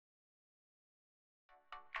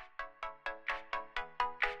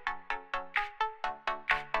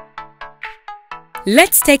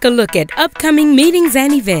Let's take a look at upcoming meetings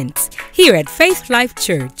and events here at Faith Life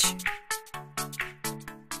Church.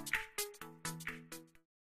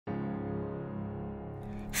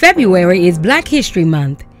 February is Black History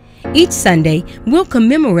Month. Each Sunday, we'll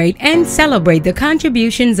commemorate and celebrate the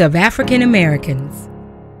contributions of African Americans.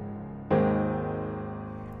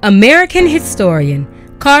 American historian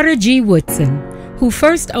Carter G. Woodson, who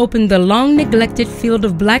first opened the long-neglected field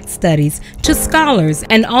of Black studies to scholars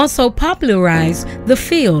and also popularized the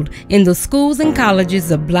field in the schools and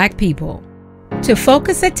colleges of Black people. To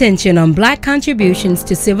focus attention on Black contributions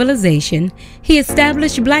to civilization, he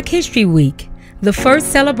established Black History Week. The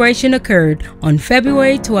first celebration occurred on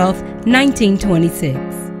February 12,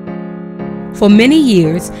 1926. For many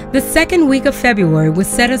years, the second week of February was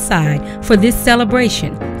set aside for this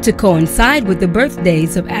celebration to coincide with the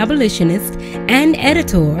birthdays of abolitionist and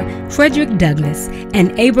editor Frederick Douglass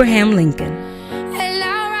and Abraham Lincoln.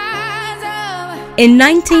 In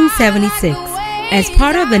 1976, as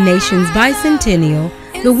part of the nation's bicentennial,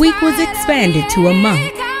 the week was expanded to a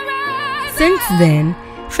month. Since then,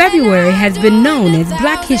 February has been known as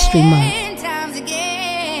Black History Month.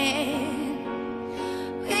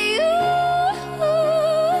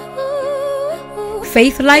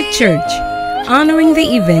 Faith Life Church, honoring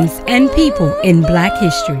the events and people in Black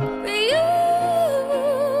history.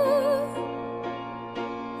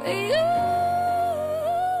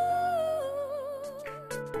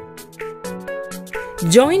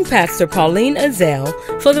 Join Pastor Pauline Azell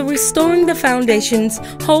for the Restoring the Foundation's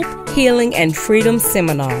Hope, Healing, and Freedom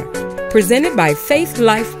Seminar, presented by Faith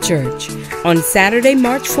Life Church on Saturday,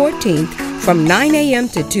 March 14th from 9 a.m.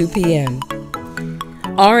 to 2 p.m.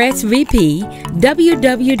 RSVP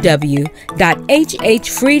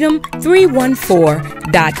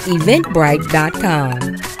www.hhfreedom314.eventbrite.com.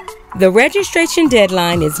 The registration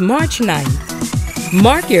deadline is March 9th.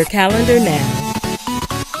 Mark your calendar now.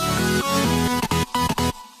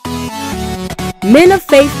 Men of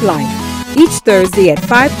Faith Life, each Thursday at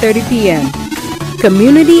 5:30 p.m.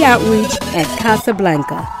 Community outreach at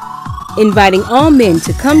Casablanca. Inviting all men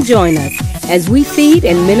to come join us as we feed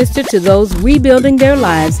and minister to those rebuilding their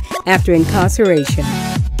lives after incarceration.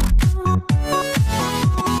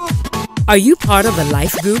 Are you part of a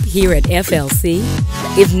life group here at FLC?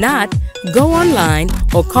 If not, go online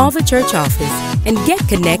or call the church office and get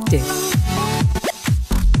connected.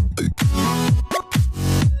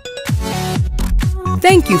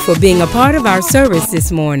 Thank you for being a part of our service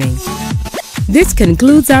this morning. This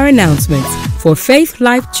concludes our announcements for Faith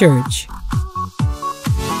Life Church.